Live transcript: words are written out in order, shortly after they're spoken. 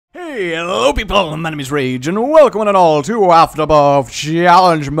Hey, hello people, my name is Rage, and welcome one and all to Afterbirth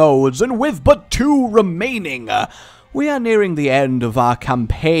Challenge Modes, and with but 2 remaining, we are nearing the end of our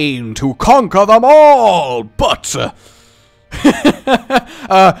campaign to conquer them all, but,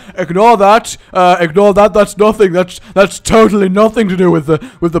 ignore that, that's nothing, that's totally nothing to do with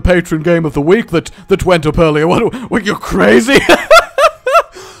the patron game of the week that went up earlier. What, you crazy?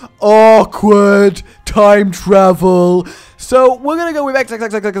 Awkward, time travel. So we're gonna go with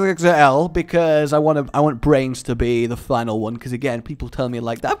XXXXXXL because I want Brains to be the final one, because again, people tell me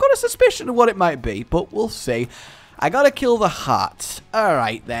like that. I've got a suspicion of what it might be, but we'll see. I gotta kill the heart.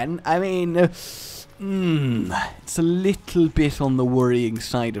 Alright then, I mean, it's a little bit on the worrying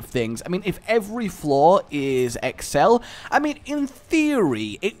side of things. I mean, if every floor is XL, I mean, in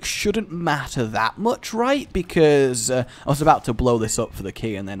theory, it shouldn't matter that much, right? Because I was about to blow this up for the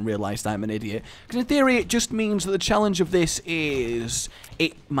key and then realized I'm an idiot. Because in theory, it just means that the challenge of this is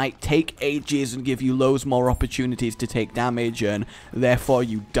it might take ages and give you loads more opportunities to take damage and therefore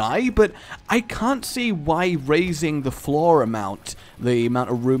you die. But I can't see why raising the floor amount, the amount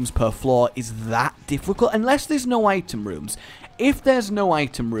of rooms per floor, is that difficult, unless there's no item rooms. If there's no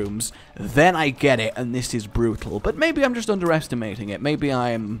item rooms, then I get it, and this is brutal. But maybe I'm just underestimating it. Maybe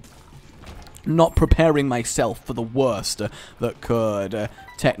I'm not preparing myself for the worst that could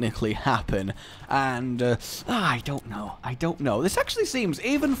technically happen. And I don't know. This actually seems,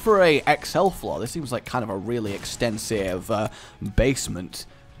 even for a XL floor, this seems like kind of a really extensive basement.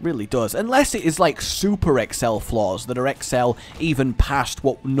 Really does, unless it is like super XL floors that are XL even past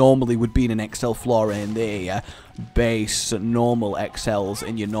what normally would be in an XL floor in the base normal XLs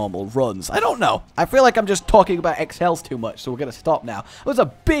in your normal runs. I don't know. I feel like I'm just talking about XLs too much, so we're gonna stop now. There's a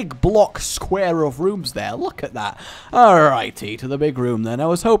big block square of rooms there. Look at that. Alrighty, to the big room then. I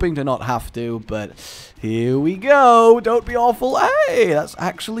was hoping to not have to, but here we go. Don't be awful. Hey, that's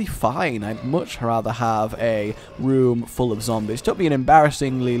actually fine. I'd much rather have a room full of zombies. Took me an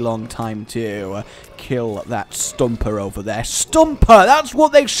embarrassingly long time to kill that stumper over there. Stumper! That's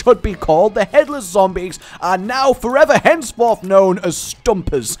what they should be called. The headless zombies are now forever henceforth known as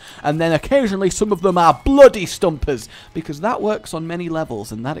stumpers. And then occasionally some of them are bloody stumpers, because that works on many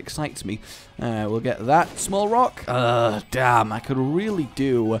levels and that excites me. We'll get that small rock. Damn, I could really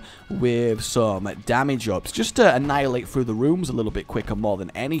do with some damage ups just to annihilate through the rooms a little bit quicker more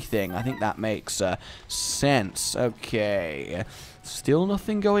than anything. I think that makes sense. Okay. Still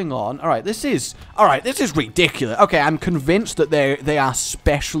nothing going on. Alright, this is ridiculous. Okay, I'm convinced that they are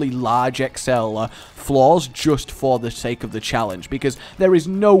specially large XL floors just for the sake of the challenge, because there is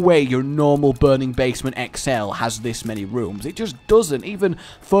no way your normal burning basement XL has this many rooms. It just doesn't. Even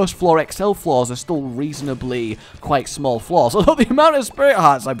first floor XL floors are still reasonably quite small floors, although the amount of spirit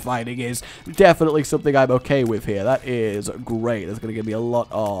hearts I'm finding is definitely something I'm okay with here. That is great. That's going to give me a lot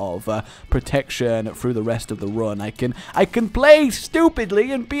of protection through the rest of the run. I can play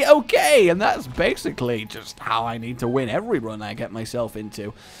stupidly and be okay, and that's basically just how I need to win every run I get myself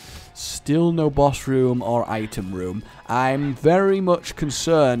into. Still no boss room or item room. I'm very much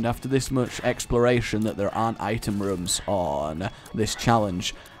concerned after this much exploration that there aren't item rooms on this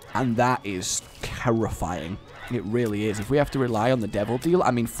challenge, and that is terrifying. It really is. If we have to rely on the devil deal,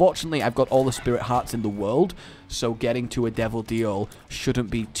 I mean, fortunately, I've got all the spirit hearts in the world, so getting to a devil deal shouldn't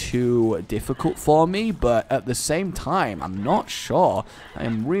be too difficult for me, but at the same time, I'm not sure. I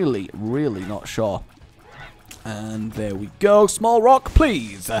am really, really not sure. And there we go. Small rock,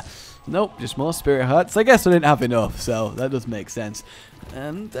 please. Nope, just more spirit hearts. I guess I didn't have enough, so that does make sense.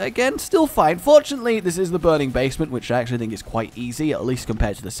 And again, still fine. Fortunately, this is the burning basement, which I actually think is quite easy, at least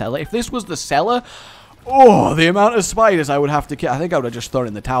compared to the cellar. If this was the cellar, oh, the amount of spiders I would have to kill. I think I would have just thrown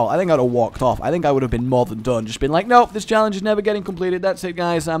in the towel. I think I would have walked off. I think I would have been more than done. Just been like, nope, this challenge is never getting completed. That's it,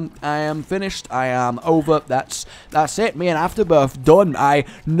 guys. I am finished. I am over. That's it. Me and Afterbirth done.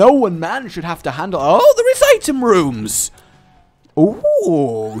 No one man should have to handle. Oh, there is item rooms.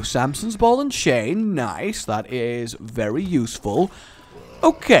 Ooh, Samson's ball and chain. Nice. That is very useful.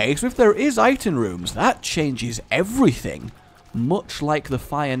 Okay, so if there is item rooms, that changes everything. Much like the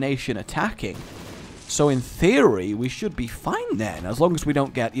Fire Nation attacking. So in theory, we should be fine then, as long as we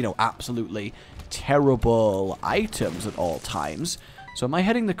don't get, you know, absolutely terrible items at all times. So am I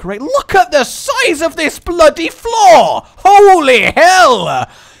heading the correct... Look at the size of this bloody floor! Holy hell!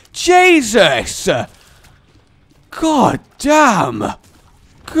 Jesus! God damn!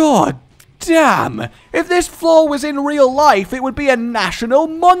 God damn! If this floor was in real life, it would be a national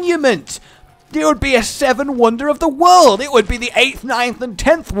monument! It would be a 7th wonder of the world. It would be the 8th, 9th, and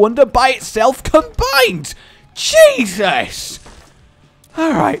 10th wonder by itself combined. Jesus!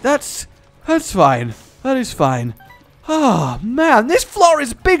 Alright, that's fine. That is fine. Oh, man, this floor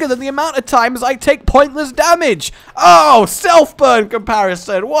is bigger than the amount of times I take pointless damage. Oh, self-burn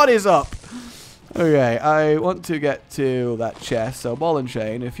comparison. What is up? Okay, I want to get to that chest. So, ball and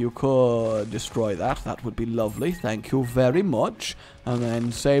chain, if you could destroy that, that would be lovely. Thank you very much. And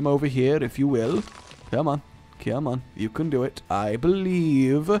then same over here, if you will. Come on. Come on. You can do it. I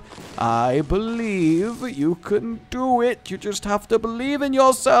believe you can do it. You just have to believe in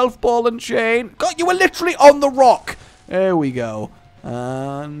yourself, ball and chain. God, you were literally on the rock. There we go.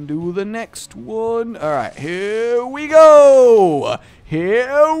 And do the next one. Alright, here we go.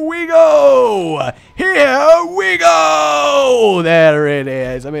 Here we go. Here we go. There it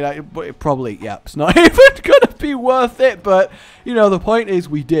is. I mean, it probably, yeah, it's not even going to be worth it. But, you know, the point is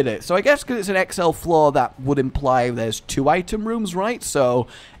we did it. So I guess because it's an XL floor, that would imply there's 2 item rooms, right? So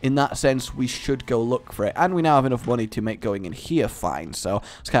in that sense, we should go look for it. And we now have enough money to make going in here fine. So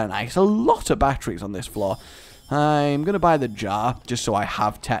it's kind of nice. A lot of batteries on this floor. I'm going to buy the jar, just so I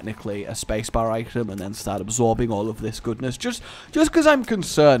have technically a spacebar item, and then start absorbing all of this goodness, just because I'm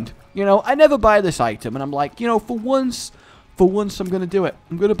concerned. You know, I never buy this item, and I'm like, you know, for once I'm going to do it.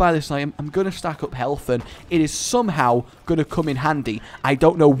 I'm going to buy this item, I'm going to stack up health, and it is somehow going to come in handy. I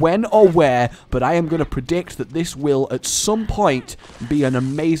don't know when or where, but I am going to predict that this will, at some point, be an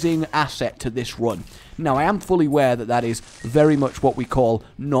amazing asset to this run. Now, I am fully aware that that is very much what we call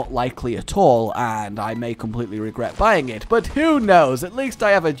not likely at all, and I may completely regret buying it, but who knows? At least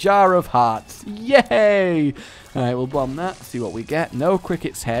I have a jar of hearts. Yay! Alright, we'll bomb that, see what we get. No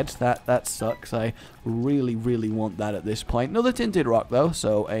cricket's head, that sucks. I really, really want that at this point. Another tinted rock, though,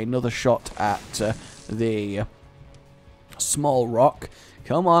 so another shot at the small rock.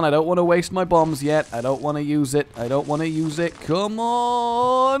 Come on, I don't want to waste my bombs yet. I don't want to use it. I don't want to use it. Come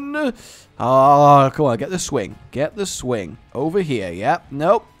on! Oh, come on, get the swing. Get the swing. Over here, yep.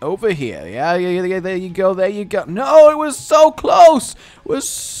 Nope, over here. Yeah, there you go, there you go. No, it was so close! It was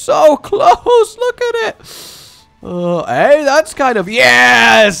so close! Look at it! Hey, that's kind of...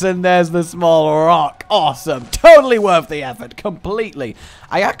 Yes! And there's the small rock. Awesome. Totally worth the effort. Completely.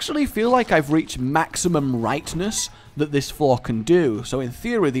 I actually feel like I've reached maximum rightness that this floor can do. So in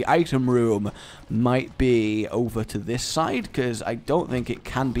theory, the item room might be over to this side, because I don't think it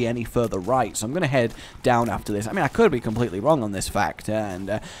can be any further right. So I'm going to head down after this. I mean, I could be completely wrong on this fact.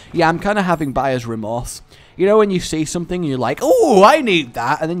 And yeah, I'm kind of having buyer's remorse. You know, when you see something and you're like, oh, I need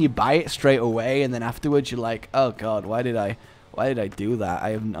that, and then you buy it straight away, and then afterwards you're like, oh god, why did I do that?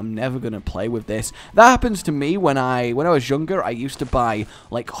 I'm never going to play with this. That happens to me when I was younger. I used to buy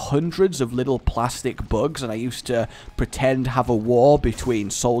like hundreds of little plastic bugs, and I used to pretend have a war between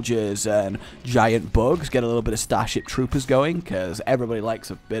soldiers and giant bugs, get a little bit of Starship Troopers going, because everybody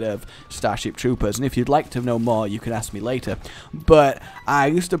likes a bit of Starship Troopers, and if you'd like to know more, you can ask me later. But I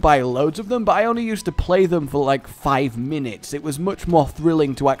used to buy loads of them, but I only used to play them for like 5 minutes. It was much more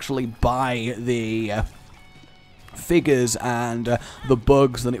thrilling to actually buy the... figures and the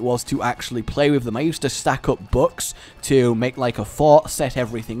bugs than it was to actually play with them. I used to stack up books to make like a fort, set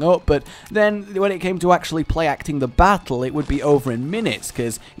everything up, but then when it came to actually acting the battle, it would be over in minutes,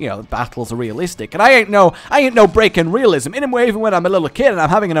 because, you know, battles are realistic, and I ain't no breaking realism. Anyway, even when I'm a little kid and I'm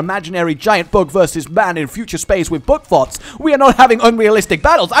having an imaginary giant bug versus man in future space with bug forts, we are not having unrealistic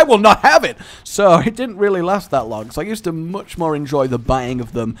battles. I will not have it. So it didn't really last that long, so I used to much more enjoy the buying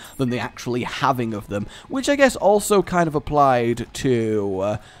of them than the actually having of them, which I guess also kind of applied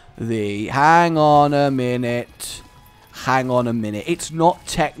to the... Hang on a minute. It's not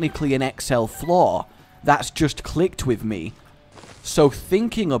technically an XL floor. That's just clicked with me. So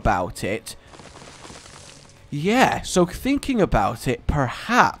thinking about it... Yeah, so thinking about it,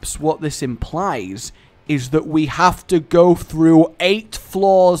 perhaps what this implies is that we have to go through 8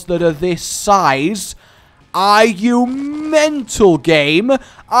 floors that are this size. Are you mental, game?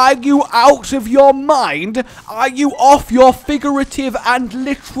 Are you out of your mind? Are you off your figurative and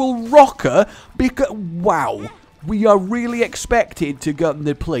literal rocker? Because, wow, we are really expected to go...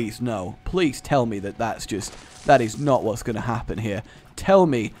 Please, no. Please tell me that that is not what's going to happen here. Tell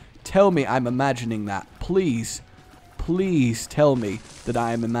me I'm imagining that. Please tell me that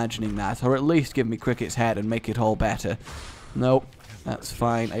I am imagining that. Or at least give me Cricket's head and make it all better. Nope. That's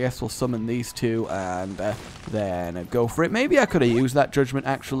fine. I guess we'll summon these two and then go for it. Maybe I could have used that judgment,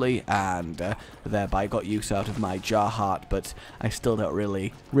 actually, and thereby got use out of my jar heart, but I still don't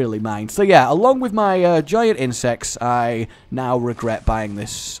really mind. So yeah, along with my giant insects, I now regret buying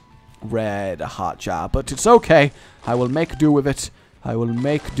this red heart jar, but it's okay. I will make do with it.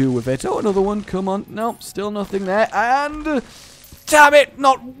 Oh, another one. Come on. Nope, still nothing there. And... damn it,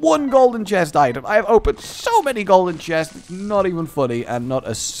 not one golden chest item. I have opened so many golden chests, it's not even funny, and not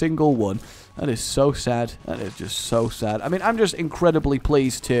a single one. That is so sad. That is just so sad. I mean, I'm just incredibly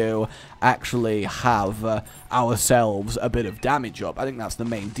pleased to actually have ourselves a bit of damage up. I think that's the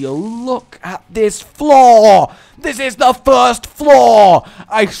main deal. Look at this floor! This is the first floor!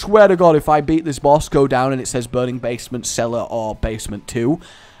 I swear to God, if I beat this boss, go down and it says burning basement, cellar, or basement 2,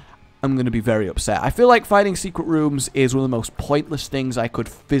 I'm going to be very upset. I feel like finding secret rooms is one of the most pointless things I could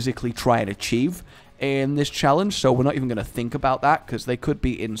physically try and achieve in this challenge, so we're not even going to think about that, because they could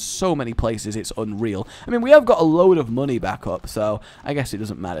be in so many places, it's unreal. I mean, we have got a load of money back up, so I guess it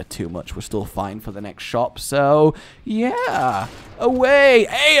doesn't matter too much. We're still fine for the next shop, so yeah, away.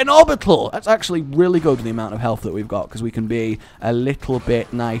 Hey, an orbital! That's actually really good with the amount of health that we've got, because we can be a little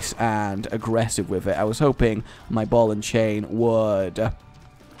bit nice and aggressive with it. I was hoping my ball and chain would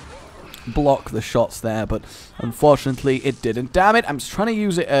block the shots there, but unfortunately it didn't. Damn it, I'm just trying to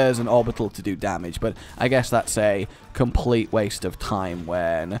use it as an orbital to do damage, but I guess that's a complete waste of time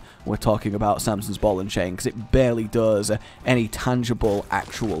when we're talking about Samson's ball and chain, because it barely does any tangible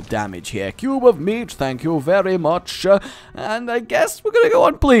actual damage here. Cube of meat, thank you very much, and I guess we're gonna go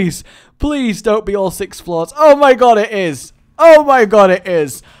on. Please don't be all 6 floors. Oh my god, it is. Oh my god, it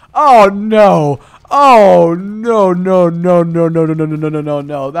is. Oh no. Oh, no,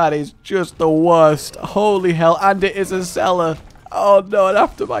 that is just the worst. Holy hell, and it is a cellar. Oh, no, and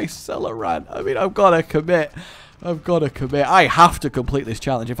after my cellar rant, I mean, I've got to commit. I have to complete this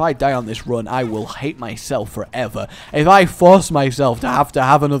challenge. If I die on this run, I will hate myself forever. If I force myself to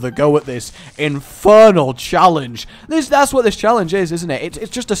have another go at this infernal challenge. That's what this challenge is, isn't it? It's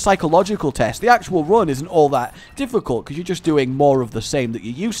just a psychological test. The actual run isn't all that difficult, because you're just doing more of the same that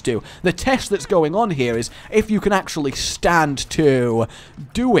you used to. The test that's going on here is if you can actually stand to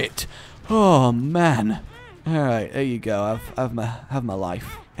do it. Oh, man. Alright, there you go. Have my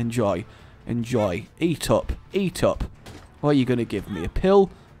life. Enjoy. Eat up. What are you going to give me? A pill?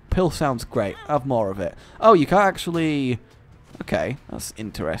 Pill sounds great. Have more of it. Oh, you can't actually... Okay, that's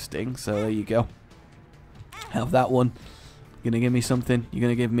interesting. So there you go. Have that one. You're going to give me something? You're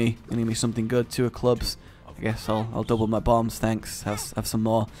going to give me something good? 2 of clubs. I guess I'll double my bombs. Thanks. Have some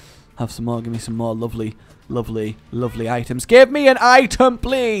more. Give me some more lovely items. Give me an item,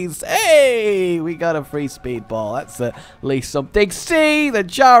 please. Hey, we got a free speedball. That's at least something. See, the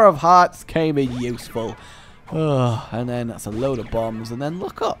jar of hearts came in useful. Oh, and then that's a load of bombs, and then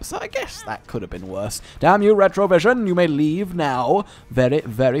look up. So I guess that could have been worse. Damn you, Retrovision. You may leave now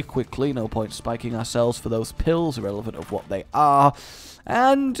very quickly. No point spiking ourselves for those pills, irrelevant of what they are.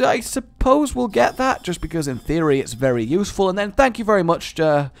 And I suppose we'll get that, just because in theory it's very useful. And then thank you very much,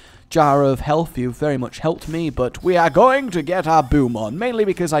 Jar of Health. You've very much helped me, but we are going to get our boom on, mainly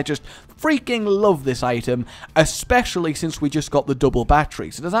because I just freaking love this item, especially since we just got the double battery.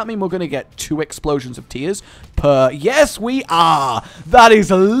 So does that mean we're going to get 2 explosions of tears per... Yes, we are! That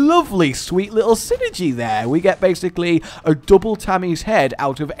is a lovely, sweet little synergy there. We get basically a double Tammy's head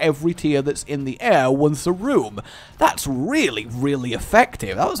out of every tear that's in the air once a room. That's really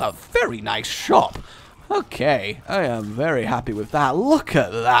effective. That was a very nice shop. Okay, I am very happy with that. Look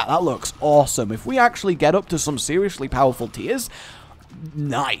at that. That looks awesome. If we actually get up to some seriously powerful tiers,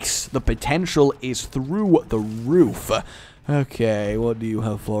 nice. The potential is through the roof. Okay, what do you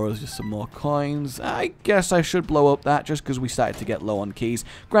have for us? Just some more coins. I guess I should blow up that just because we started to get low on keys.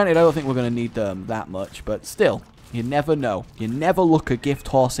 Granted, I don't think we're going to need them that much, but still. You never know. You never look a gift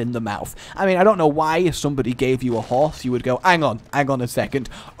horse in the mouth. I mean, I don't know why if somebody gave you a horse, you would go, hang on a second,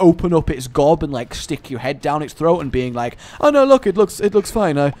 open up its gob and like stick your head down its throat and being like, oh no, look, it looks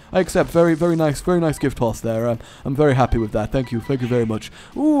fine. I accept. Very nice gift horse there. I'm very happy with that. Thank you very much.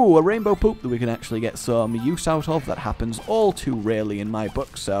 Ooh, a rainbow poop that we can actually get some use out of. That happens all too rarely in my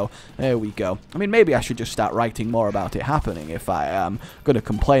book, so there we go. I mean, maybe I should just start writing more about it happening if I am going to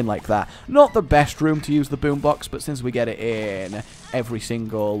complain like that. Not the best room to use the boombox, but since we get it in every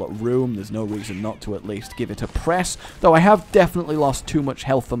single room, there's no reason not to at least give it a press. Though I have definitely lost too much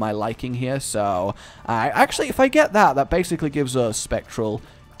health for my liking here, so actually, if I get that, that basically gives us spectral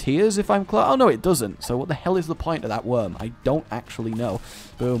tears if I'm close. Oh, no, it doesn't. So what the hell is the point of that worm? I don't actually know.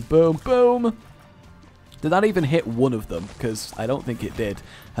 Boom, boom, boom. Did that even hit one of them? Because I don't think it did.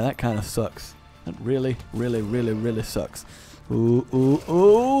 And that kind of sucks. That really sucks.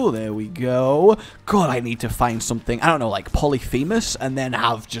 Ooh, there we go. God, I need to find something, I don't know, like Polyphemus, and then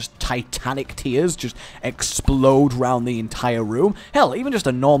have just titanic tears just explode around the entire room. Hell, even just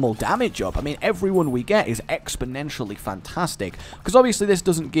a normal damage up. I mean, every one we get is exponentially fantastic, because obviously this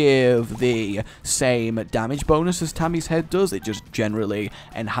doesn't give the same damage bonus as Tammy's head does. It just generally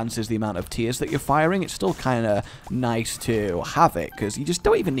enhances the amount of tears that you're firing. It's still kind of nice to have it, because you just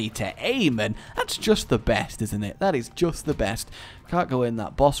don't even need to aim, and that's just the best, isn't it? That is just the best. chest. Can't go in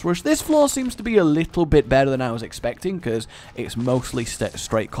that boss rush. This floor seems to be a little bit better than I was expecting because it's mostly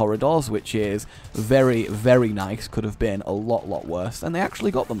straight corridors, which is very, very nice. Could have been a lot worse. And they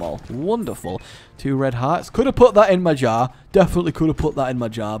actually got them all. Wonderful. 2 red hearts. Could have put that in my jar. Definitely could have put that in my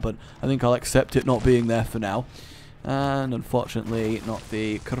jar, but I think I'll accept it not being there for now. And unfortunately, not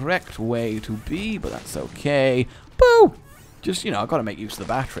the correct way to be, but that's okay. Boo! Just, you know, I've got to make use of the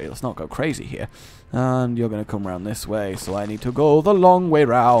battery. Let's not go crazy here. And you're going to come around this way, so I need to go the long way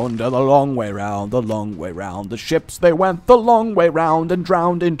round, the long way round, the long way round. The ships, they went the long way round and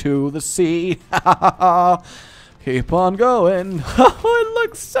drowned into the sea. Ha ha ha! Keep on going. It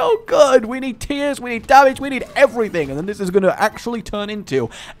looks so good. We need tears, we need damage, we need everything. And then this is going to actually turn into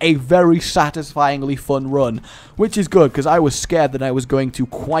a very satisfyingly fun run. Which is good, because I was scared that I was going to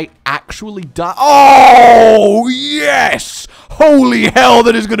quite actually die. Oh, yes! Holy hell,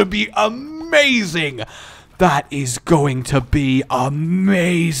 that is going to be amazing. That is going to be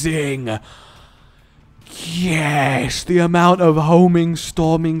amazing. Yes, the amount of homing,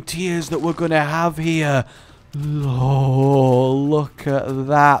 storming tears that we're going to have here. Oh, look at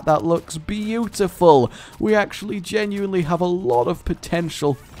that. That looks beautiful. We actually genuinely have a lot of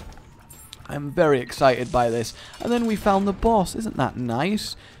potential. I'm very excited by this. And then we found the boss. Isn't that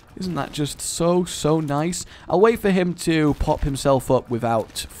nice? Isn't that just so nice? I'll wait for him to pop himself up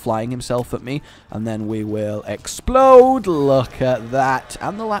without flying himself at me. And then we will explode. Look at that.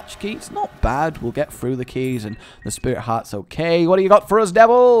 And the latch key. It's not bad. We'll get through the keys and the spirit heart's okay. What do you got for us,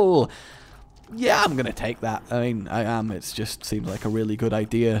 devil? Yeah, I'm going to take that. I mean, I am. It just seems like a really good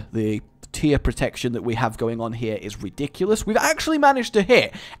idea. The tier protection that we have going on here is ridiculous. We've actually managed to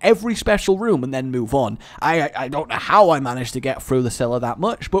hit every special room and then move on. I don't know how I managed to get through the cellar that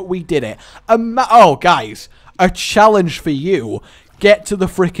much, but we did it. Oh, guys, a challenge for you. Get to the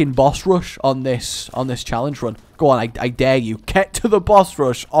freaking boss rush on this challenge run. Go on, I dare you. Get to the boss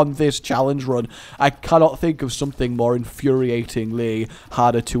rush on this challenge run. I cannot think of something more infuriatingly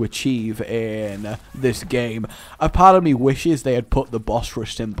harder to achieve in this game. A part of me wishes they had put the boss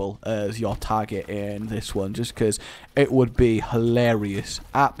rush symbol as your target in this one, just because it would be hilarious.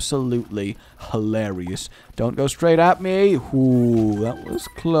 Absolutely hilarious. Don't go straight at me. Ooh, that was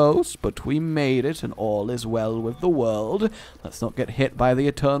close, but we made it, and all is well with the world. Let's not get hit by the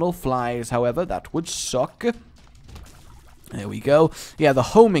eternal flies, however. That would suck. There we go. Yeah, the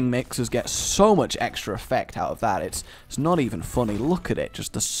homing mixers get so much extra effect out of that. It's not even funny. Look at it.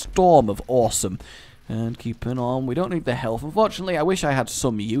 Just a storm of awesome. And keeping on. We don't need the health. Unfortunately, I wish I had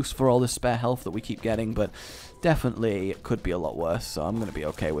some use for all this spare health that we keep getting, but definitely it could be a lot worse, so I'm going to be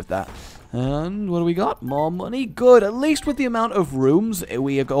okay with that. And what do we got? More money? Good. At least with the amount of rooms,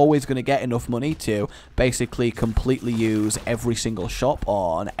 we are always going to get enough money to basically completely use every single shop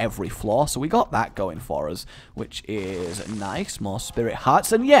on every floor. So we got that going for us, which is nice. More spirit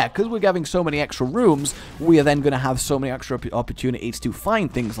hearts. And yeah, because we're having so many extra rooms, we are then going to have so many extra opportunities to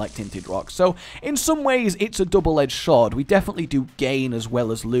find things like tinted rocks. So in some ways, it's a double-edged sword. We definitely do gain as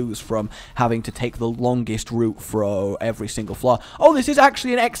well as lose from having to take the longest route for every single floor. Oh, this is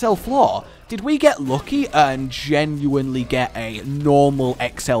actually an XL floor. Did we get lucky and genuinely get a normal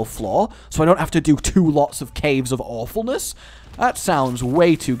XL floor, so I don't have to do 2 lots of caves of awfulness? That sounds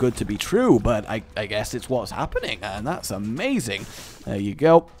way too good to be true, but I guess it's what's happening, and that's amazing. There you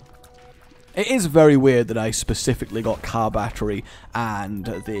go. It is very weird that I specifically got car battery and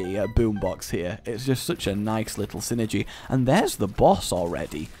the boombox here. It's just such a nice little synergy. And there's the boss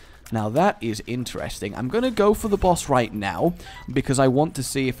already. Now that is interesting. I'm going to go for the boss right now because I want to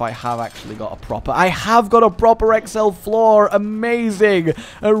see if I have actually got a proper... I have got a proper XL floor! Amazing! It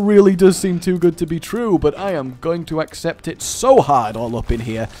really does seem too good to be true, but I am going to accept it so hard all up in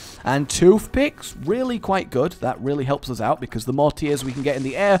here. And toothpicks, really quite good. That really helps us out because the more tiers we can get in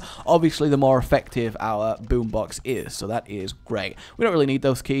the air, obviously the more effective our boombox is. So that is great. We don't really need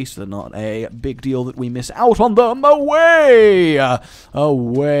those keys, so they're not a big deal that we miss out on them. Away!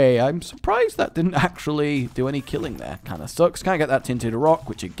 Away! I'm surprised that didn't actually do any killing there. Kind of sucks. Can't get that tinted rock,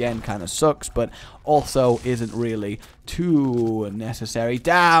 which again kind of sucks, but also isn't really too necessary.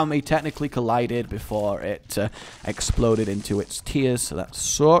 Damn, he technically collided before it exploded into its tears, so that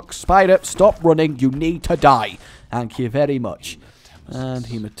sucks. Spider, stop running. You need to die. Thank you very much. And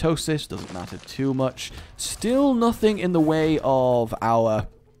hematosis doesn't matter too much. Still nothing in the way of our...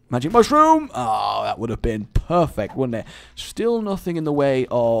 magic mushroom! Oh, that would have been perfect, wouldn't it? Still nothing in the way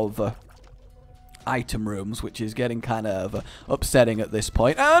of item rooms, which is getting kind of upsetting at this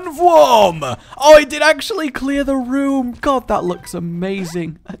point. And vroom! Oh, it did actually clear the room. God, that looks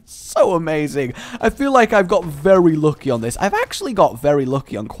amazing. That's so amazing. I feel like I've got very lucky on this. I've actually got very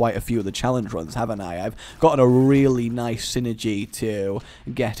lucky on quite a few of the challenge runs, haven't I? I've gotten a really nice synergy to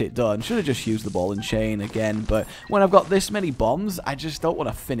get it done. Should have just used the ball and chain again, but when I've got this many bombs, I just don't want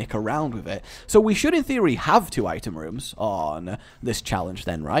to finick around with it. So we should, in theory, have 2 item rooms on this challenge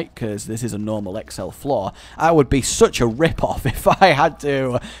then, right? Because this is a normal XL floor. I would be such a rip-off if I had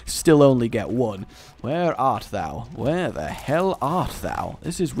to still only get 1. Where art thou? Where the hell art thou?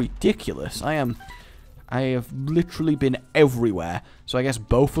 This is ridiculous. I have literally been everywhere. So I guess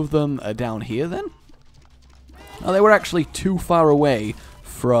both of them are down here then? Oh, they were actually too far away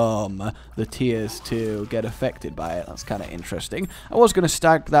from the tiers to get affected by it. That's kind of interesting. I was going to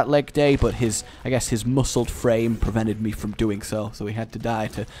stag that leg day, but I guess his muscled frame prevented me from doing so, so he had to die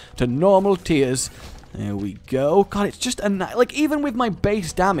to normal tiers. There we go. God, it's just, like, even with my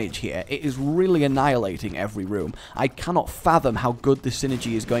base damage here, it is really annihilating every room. I cannot fathom how good the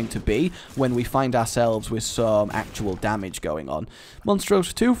synergy is going to be when we find ourselves with some actual damage going on.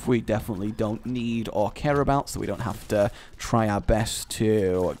 Monstrous Tooth, we definitely don't need or care about, so we don't have to try our best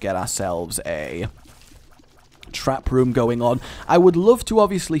to get ourselves a trap room going on. I would love to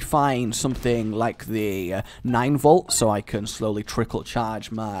obviously find something like the 9 volt so I can slowly trickle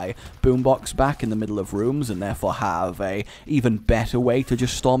charge my boombox back in the middle of rooms and therefore have a even better way to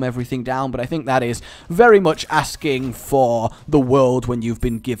just storm everything down, but I think that is very much asking for the world when you've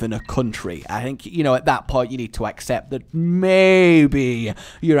been given a country. I think, you know, at that point you need to accept that maybe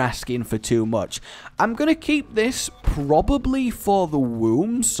you're asking for too much. I'm going to keep this probably for the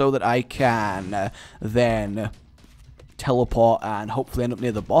womb so that I can then teleport and hopefully end up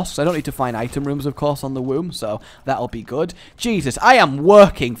near the boss. I don't need to find item rooms, of course, on the womb, so that'll be good. Jesus, I am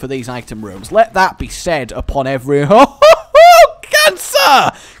working for these item rooms. Let that be said upon every... Oh,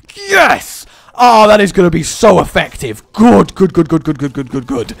 cancer! Yes! Oh, that is going to be so effective. Good, good, good, good, good, good, good, good,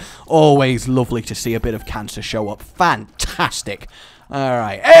 good. Always lovely to see a bit of cancer show up. Fantastic. All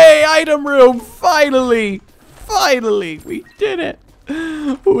right. Hey, item room! Finally! Finally! We did it!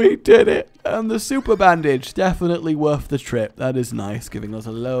 We did it. And the super bandage, definitely worth the trip. That is nice, giving us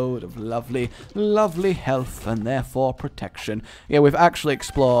a load of lovely, lovely health and therefore protection. Yeah, we've actually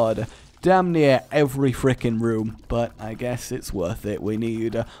explored damn near every frickin' room, but I guess it's worth it. We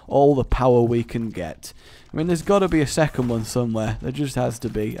need all the power we can get. I mean, there's got to be a second one somewhere. There just has to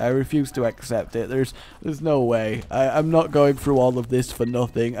be. I refuse to accept it. There's no way. I'm not going through all of this for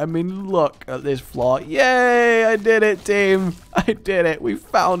nothing. I mean, look at this floor. Yay! I did it, team. I did it. We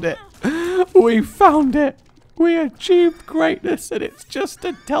found it. We found it. We achieved greatness, and it's just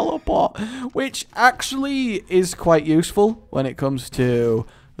a teleport, which actually is quite useful when it comes to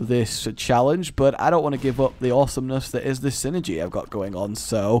this challenge, but I don't want to give up the awesomeness that is this synergy I've got going on,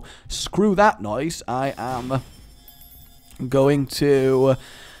 so screw that noise. I am going to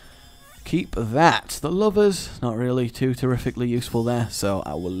keep that. The lovers, not really too terrifically useful there, so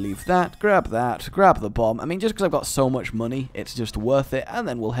I will leave that, grab the bomb. I mean, just because I've got so much money, it's just worth it, and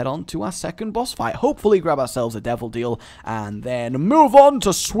then we'll head on to our second boss fight. Hopefully grab ourselves a devil deal, and then move on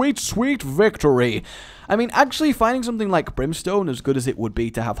to sweet, sweet victory. I mean, actually finding something like Brimstone, as good as it would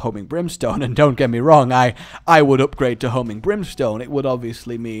be to have Homing Brimstone, and don't get me wrong, I would upgrade to Homing Brimstone. It would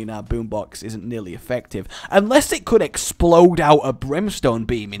obviously mean our boombox isn't nearly effective, unless it could explode out a Brimstone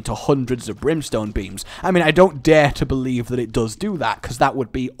beam into hundreds of Brimstone beams. I mean, I don't dare to believe that it does do that, because that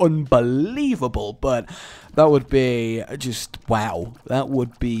would be unbelievable, but that would be just wow. That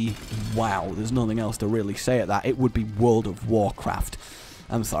would be wow. There's nothing else to really say at that. It would be World of Warcraft.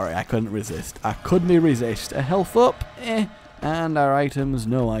 I'm sorry, I couldn't resist. I couldn't resist. A health up, and our items,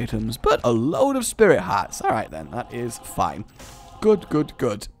 no items, but a load of spirit hearts. Alright then, that is fine. Good, good,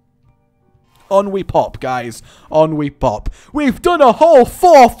 good. On we pop, guys. On we pop. We've done a whole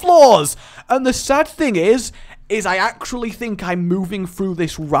 4 floors! And the sad thing is I actually think I'm moving through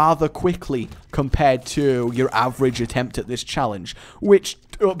this rather quickly compared to your average attempt at this challenge, which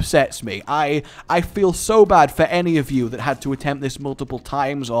upsets me. I feel so bad for any of you that had to attempt this multiple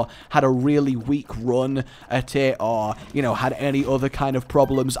times or had a really weak run at it or, you know, had any other kind of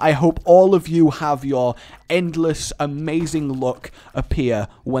problems. I hope all of you have your endless, amazing luck appear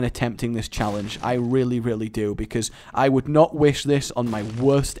when attempting this challenge. I really, really do, because I would not wish this on my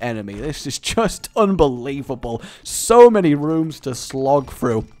worst enemy. This is just unbelievable. So many rooms to slog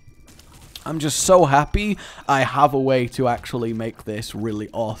through. I'm just so happy I have a way to actually make this really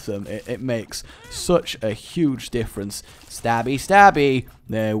awesome. It makes such a huge difference. Stabby, stabby.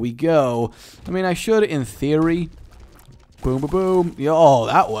 There we go. I mean, I should, in theory, Boom, boom, boom. Oh,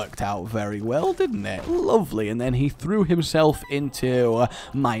 that worked out very well, didn't it? Lovely. And then he threw himself into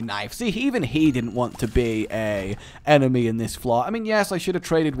my knife. See, even he didn't want to be a enemy in this floor. I mean, yes, I should have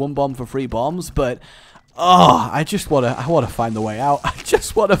traded 1 bomb for 3 bombs, but... oh, I want to find the way out. I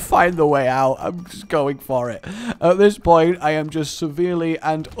just want to find the way out. I'm just going for it. At this point, I am just severely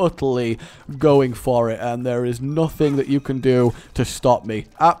and utterly going for it, and there is nothing that you can do to stop me.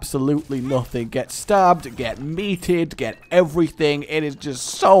 Absolutely nothing. Get stabbed, get meated, get everything. It is just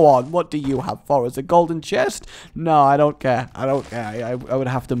so on. What do you have for us? A golden chest? No, I don't care. I don't care. I would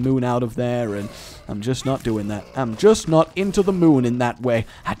have to moon out of there, and I'm just not doing that. I'm just not into the moon in that way.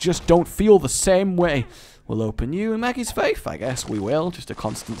 I just don't feel the same way. We'll open you in Maggie's faith, I guess we will. Just a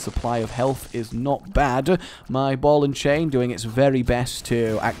constant supply of health is not bad. My ball and chain doing its very best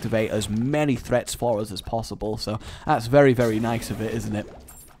to activate as many threats for us as possible. So that's very, very nice of it, isn't it?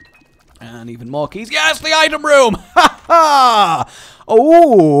 And even more keys. Yes, the item room! Ha ha!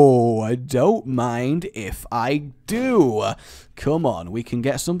 Oh, I don't mind if I do. Come on, we can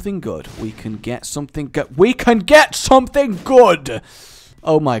get something good. We can get something good. We can get something good!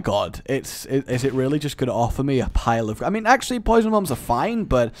 Oh my god, is it really just going to offer me a pile of... I mean, actually, poison bombs are fine,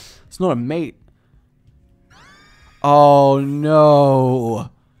 but it's not a mate. Oh, no.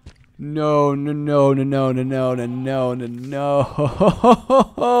 No, no, no, no, no, no, no, no, no, no.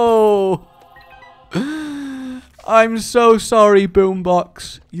 I'm so sorry,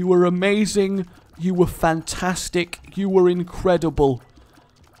 Boombox. You were amazing. You were fantastic. You were incredible.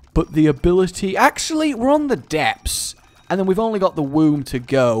 But the ability... actually, we're on the depths. And then we've only got the womb to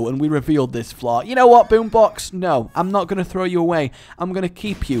go, and we revealed this flaw. You know what, Boombox? No, I'm not going to throw you away. I'm going to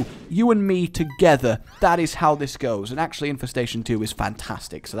keep you. You and me together. That is how this goes. And actually, Infestation 2 is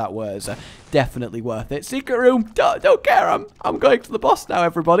fantastic, so that was definitely worth it. Secret room, don't care. I'm going to the boss now,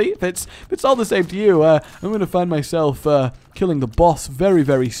 everybody. If it's all the same to you, I'm going to find myself killing the boss very,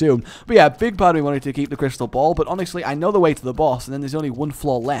 very soon. But yeah, big part of me wanted to keep the crystal ball, but honestly, I know the way to the boss, and then there's only 1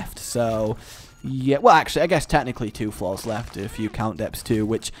 floor left, so... yeah, well, actually, I guess technically 2 floors left if you count Depths 2,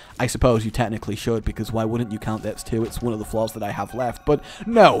 which I suppose you technically should, because why wouldn't you count Depths 2? It's one of the floors that I have left. But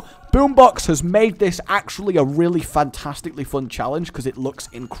no, Boombox has made this actually a really fantastically fun challenge, because it looks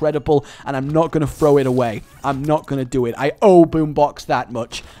incredible, and I'm not going to throw it away. I'm not going to do it. I owe Boombox that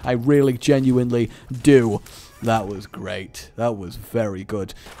much. I really, genuinely do. That was great. That was very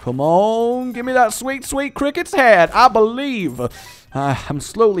good. Come on, give me that sweet, sweet cricket's head. I believe. I'm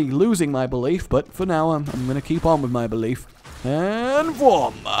slowly losing my belief, but for now, I'm going to keep on with my belief. And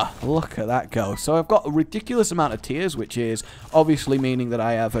boom! Look at that go. So I've got a ridiculous amount of tears, which is obviously meaning that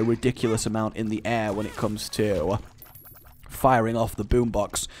I have a ridiculous amount in the air when it comes to firing off the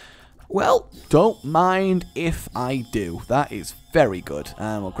boombox. Well, don't mind if I do. That is very good.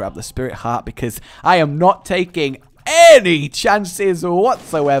 And we'll grab the spirit heart because I am not taking any chances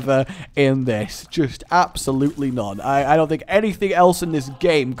whatsoever in this. Just absolutely none. I don't think anything else in this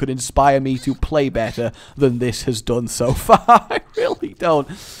game could inspire me to play better than this has done so far. I really don't.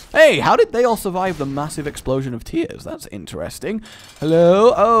 Hey, how did they all survive the massive explosion of tears? That's interesting.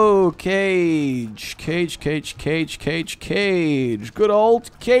 Hello? Oh, Cage. Cage. Good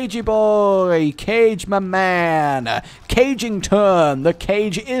old Cagey boy. Cage, my man. Caging turn. The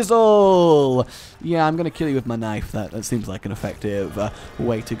Cage Izzle. Yeah, I'm going to kill you with my knife. That seems like an effective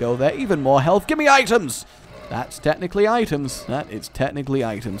way to go there. Even more health. Give me items! That's technically items. That is technically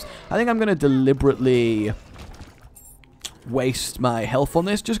items. I think I'm going to deliberately waste my health on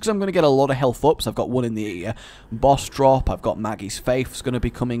this, just because I'm going to get a lot of health ups. I've got one in the boss drop. I've got Maggie's Faith's going to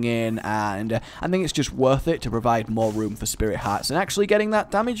be coming in, and I think it's just worth it to provide more room for spirit hearts. And actually getting that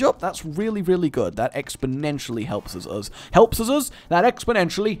damage up, that's really, really good. That exponentially helps us. That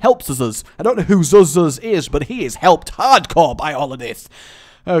exponentially helps us. I don't know who Zuz is, but he is helped hardcore by all of this.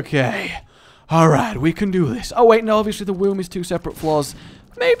 Okay. Alright, we can do this. Oh wait, no, obviously the womb is 2 separate floors.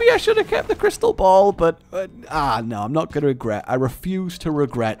 Maybe I should have kept the crystal ball, but no, I'm not going to regret. I refuse to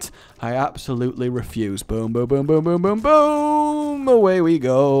regret. I absolutely refuse. Boom, boom, boom, boom, boom, boom, boom. Away we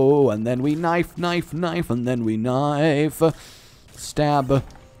go. And then we knife, and then we knife. Stab.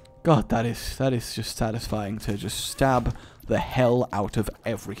 God, that is just satisfying to just stab the hell out of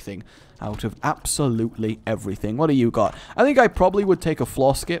everything. Out of absolutely everything. What do you got? I think I probably would take a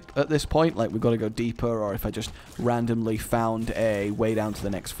floor skip at this point. Like, we've got to go deeper, or if I just randomly found a way down to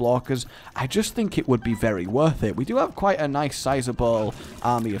the next floor, because I just think it would be very worth it. We do have quite a nice, sizable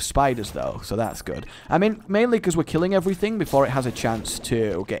army of spiders, though, so that's good. I mean, mainly because we're killing everything before it has a chance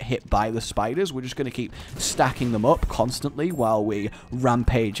to get hit by the spiders. We're just going to keep stacking them up constantly while we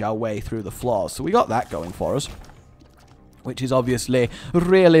rampage our way through the floors. So we got that going for us. which is obviously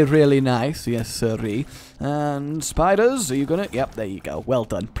really, really nice. Yes, sirree. And spiders, are you gonna? Yep, there you go. Well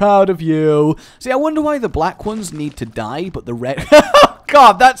done. Proud of you. See, I wonder why the black ones need to die, but the red...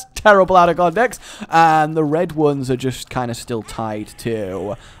 God, that's terrible out of context. And the red ones are just kind of still tied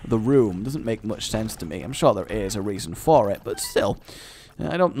to the room. Doesn't make much sense to me. I'm sure there is a reason for it, but still...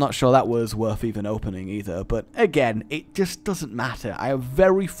 I'm not sure that was worth even opening either, but again, it just doesn't matter. I am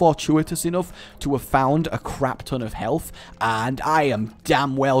very fortuitous enough to have found a crap ton of health, and I am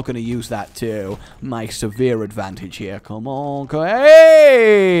damn well going to use that to my severe advantage here. Come on,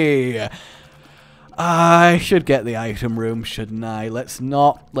 hey! I should get the item room, shouldn't I? Let's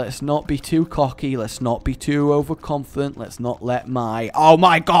not be too cocky. Let's not be too overconfident. Let's not let my... Oh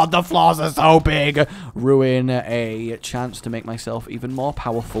my god, the floors are so big! Ruin a chance to make myself even more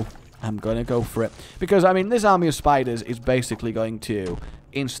powerful. I'm going to go for it. Because, I mean, this army of spiders is basically going to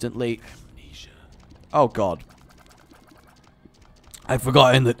instantly... Oh god. I'd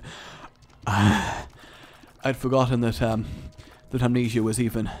forgotten that... I'd forgotten that, that amnesia was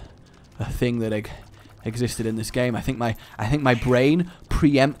even a thing that existed in this game. I think my brain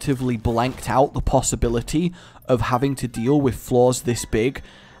preemptively blanked out the possibility of having to deal with floors this big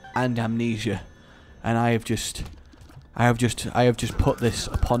and amnesia, and I have just put this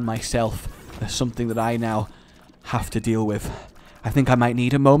upon myself as something that I now have to deal with. I think I might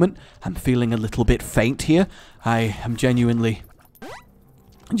need a moment. I'm feeling a little bit faint here. I am genuinely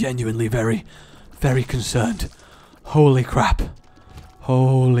very, very concerned. Holy crap.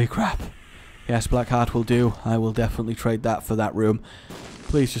 Holy crap. Yes, Black Heart will do. I will definitely trade that for that room.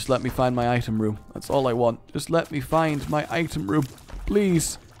 Please just let me find my item room. That's all I want. Just let me find my item room.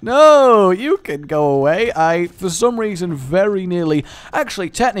 Please. No, you can go away. I, for some reason, very nearly... Actually,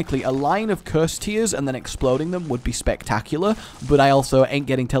 technically, a line of curse tears and then exploding them would be spectacular, but I also ain't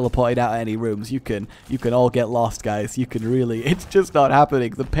getting teleported out of any rooms. You can all get lost, guys. You can really... It's just not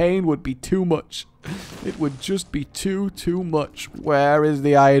happening. The pain would be too much. It would just be too much. Where is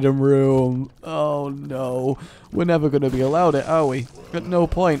the item room? Oh, no. We're never going to be allowed it, are we? At no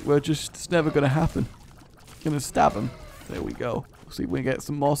point. It's never going to happen. Gonna stab him. There we go. See if we can get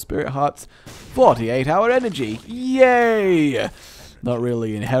some more spirit hearts. 48-hour energy. Yay! Not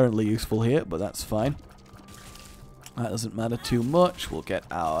really inherently useful here, but that's fine. That doesn't matter too much. We'll get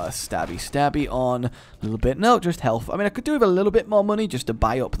our stabby on a little bit. No, just health. I mean, I could do with a little bit more money just to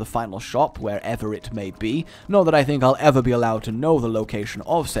buy up the final shop, wherever it may be. Not that I think I'll ever be allowed to know the location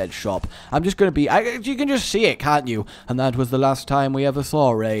of said shop. I'm just going to be... you can just see it, can't you? And that was the last time we ever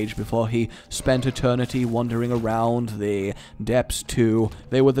saw Rage, before he spent eternity wandering around the depths too.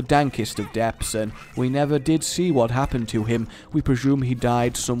 They were the dankest of depths, and we never did see what happened to him. We presume he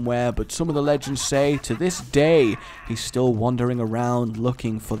died somewhere, but some of the legends say, to this day, he's still wandering around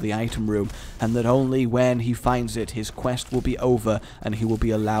looking for the item room, and that only when he finds it, his quest will be over and he will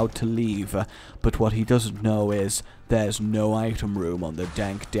be allowed to leave. But what he doesn't know is there's no item room on the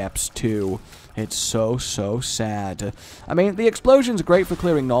dank depths too. It's so sad. I mean, the explosions are great for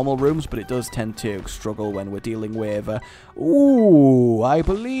clearing normal rooms, but it does tend to struggle when we're dealing with... ooh, I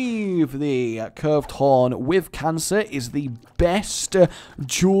believe the curved horn with cancer is the best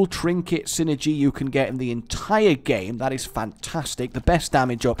dual trinket synergy you can get in the entire game. That is fantastic. The best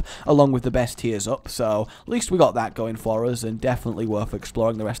damage up, along with the best tears up. So, at least we got that going for us, and definitely worth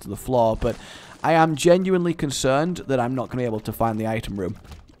exploring the rest of the floor. But I am genuinely concerned that I'm not going to be able to find the item room,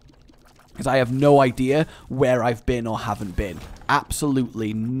 because I have no idea where I've been or haven't been.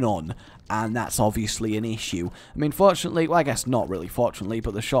 Absolutely none. And that's obviously an issue. I mean, fortunately, well, I guess not really fortunately,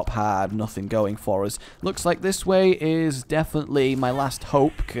 but the shop had nothing going for us. Looks like this way is definitely my last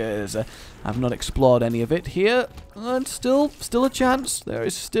hope, because I've not explored any of it here. And still a chance. There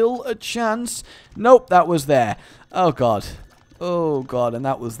is still a chance. Nope, that was there. Oh, God. Oh, God, and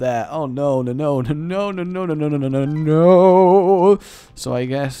that was there. Oh, no. So I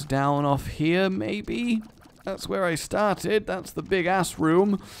guess down off here, maybe? That's where I started. That's the big-ass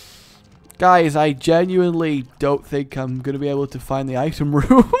room. Guys, I genuinely don't think I'm going to be able to find the item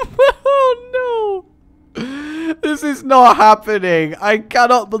room. Oh, no. This is not happening. I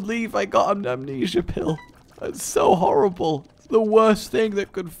cannot believe I got an amnesia pill. That's so horrible. It's the worst thing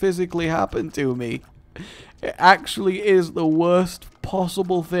that could physically happen to me. It actually is the worst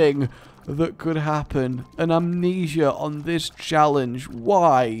possible thing that could happen. An amnesia on this challenge.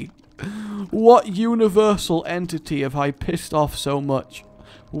 Why? What universal entity have I pissed off so much?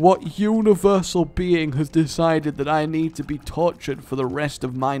 What universal being has decided that I need to be tortured for the rest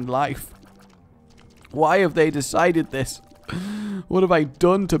of my life? Why have they decided this? What have I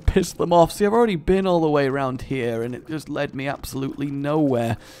done to piss them off? See, I've already been all the way around here, and it just led me absolutely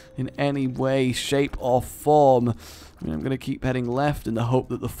nowhere in any way, shape, or form. I'm going to keep heading left in the hope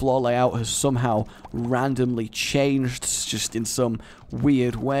that the floor layout has somehow randomly changed just in some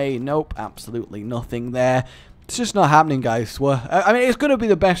weird way. Nope, absolutely nothing there. It's just not happening, guys. I mean, it's going to be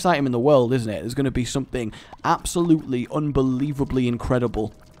the best item in the world, isn't it? There's going to be something absolutely unbelievably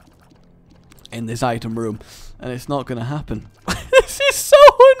incredible in this item room, and it's not going to happen. This is so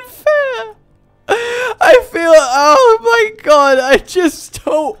unfair. I feel, oh my god, I just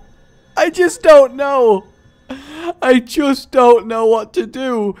don't know. I just don't know what to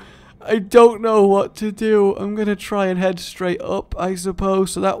do. I don't know what to do. I'm going to try and head straight up, I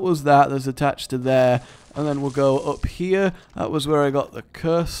suppose. So that was that. There's attached to there. And then we'll go up here. That was where I got the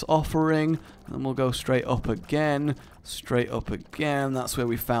curse offering. And we'll go straight up again. Straight up again. That's where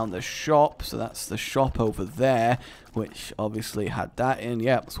we found the shop. So that's the shop over there, which obviously had that in.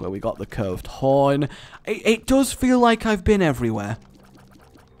 Yep, that's where we got the curved horn. It does feel like I've been everywhere.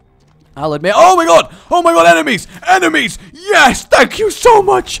 I'll admit. Oh my god! Oh my god, enemies! Enemies! Yes! Thank you so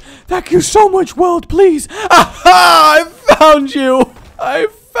much! Thank you so much, world, please! Aha! I found you! I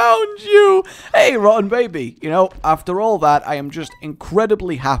found you! Hey, rotten baby. You know, after all that, I am just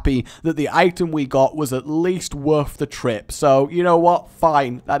incredibly happy that the item we got was at least worth the trip. So, you know what?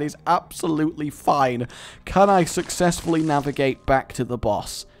 Fine. That is absolutely fine. Can I successfully navigate back to the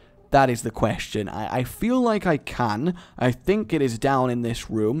boss? That is the question. I feel like I can. I think it is down in this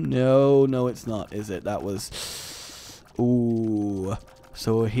room. No, it's not, is it? That was... Ooh.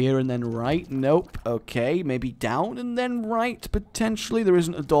 So here and then right? Nope. Okay, maybe down and then right, potentially. There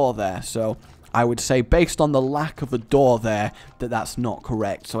isn't a door there, so I would say based on the lack of a door there, that's not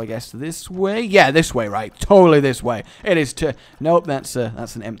correct. So I guess this way? Yeah, this way, right? Totally this way. It is to... Nope, that's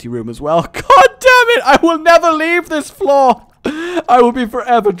an empty room as well. God damn it! I will never leave this floor! I will be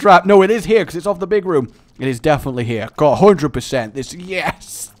forever trapped. No, it is here because it's off the big room. It is definitely here. God, 100%. This,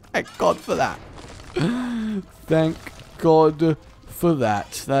 yes. Thank God for that. Thank God for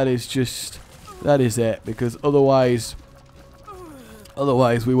that. That is just, that is it. Because otherwise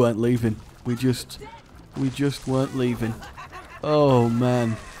we weren't leaving. We just weren't leaving. Oh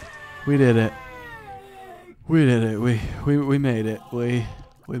man, we did it. We did it. We made it. We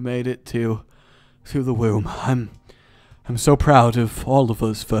made it to the womb. I'm so proud of all of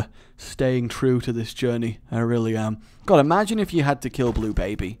us for staying true to this journey. I really am. God, imagine if you had to kill Blue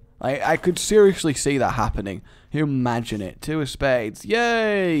Baby. I could seriously see that happening. You imagine it. 2 of spades.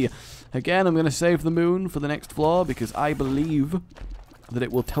 Yay! Again, I'm going to save the moon for the next floor because I believe that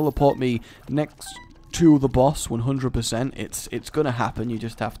it will teleport me next to the boss 100%. It's going to happen. You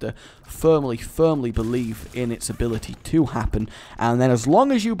just have to firmly believe in its ability to happen. And then as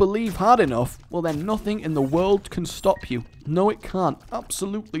long as you believe hard enough, well then nothing in the world can stop you. No, it can't.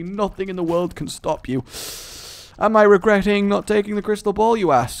 Absolutely nothing in the world can stop you. Am I regretting not taking the crystal ball,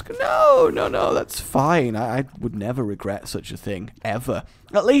 you ask? No, that's fine. I would never regret such a thing, ever.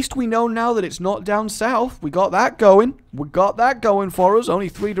 At least we know now that it's not down south. We got that going. We got that going for us. Only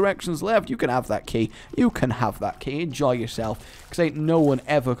 3 directions left. You can have that key. You can have that key. Enjoy yourself. Because ain't no one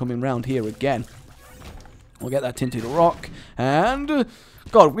ever coming round here again. We'll get that tinted rock. And...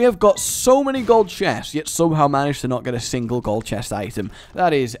 God, we have got so many gold chests, yet somehow managed to not get a single gold chest item.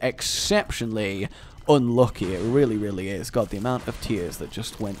 That is exceptionally unlucky. It really is. God, the amount of tears that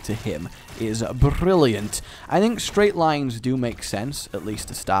just went to him is brilliant. I think straight lines do make sense, at least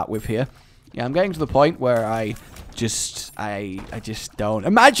to start with here. Yeah, I'm getting to the point where I just don't.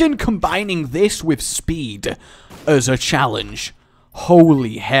 Imagine combining this with speed as a challenge.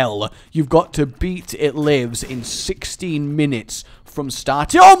 Holy hell. You've got to beat It Lives in 16 minutes from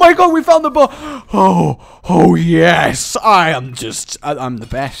start. Oh my god, we found the ball. Oh yes. I'm the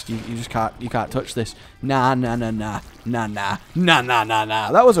best. You just can't touch this. Nah. That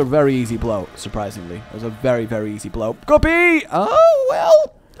was a very easy blow, surprisingly. It was a very easy blow. Guppy! Oh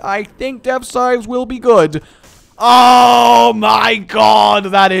well, I think Dev Sives will be good. Oh my god,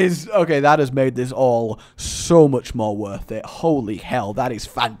 that is... Okay, that has made this all so much more worth it. Holy hell, that is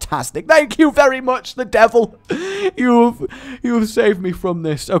fantastic. Thank you very much, the devil. You've saved me from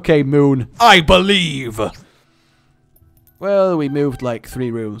this. Okay, Moon, I believe. Well, we moved like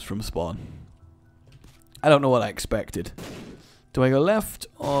 3 rooms from spawn. I don't know what I expected. Do I go left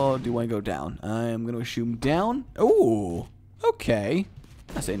or do I go down? I am going to assume down. Ooh, okay.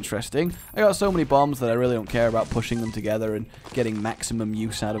 That's interesting. I got so many bombs that I really don't care about pushing them together and getting maximum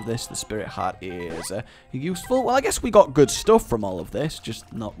use out of this. The Spirit Heart is useful. Well, I guess we got good stuff from all of this,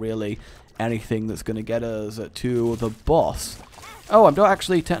 just not really anything that's going to get us to the boss. Oh, I don't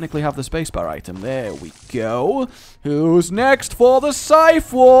actually technically have the spacebar item. There we go. Who's next for the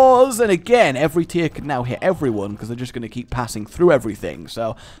Scythe Wars? And again, every tier can now hit everyone because they're just going to keep passing through everything.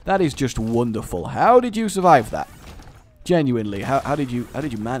 So that is just wonderful. How did you survive that? Genuinely, how did you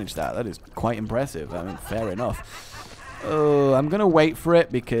manage that? That is quite impressive. I mean, fair enough. I'm gonna wait for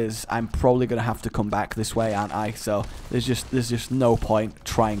it because I'm probably gonna have to come back this way, aren't I? So there's just no point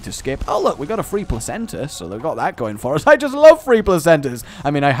trying to skip. Oh look, we got a free placenta, so they've got that going for us. I just love free placentas.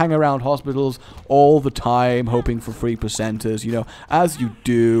 I mean, I hang around hospitals all the time hoping for free placentas, you know, as you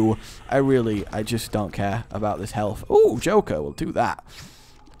do. I just don't care about this health. Ooh, Joker, we'll do that.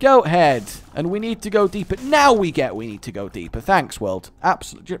 Go ahead, and we need to go deeper. Now we need to go deeper. Thanks, world.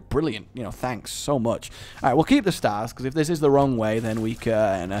 Absolutely brilliant. You know, thanks so much. All right, we'll keep the stars, because if this is the wrong way, then we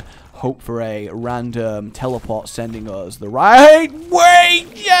can hope for a random teleport sending us the right way.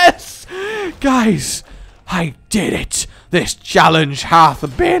 Yes! Guys, I did it. This challenge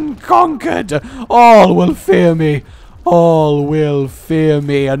hath been conquered. All will fear me. All will fear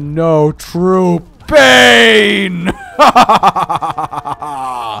me, and no true pain.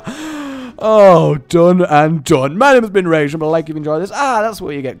 Oh, done and done. My name has been Rage, but like if you enjoyed this. That's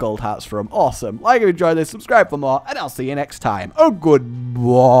where you get gold hats from. Awesome. Like if you enjoyed this, subscribe for more, and I'll see you next time. Oh, goodbye.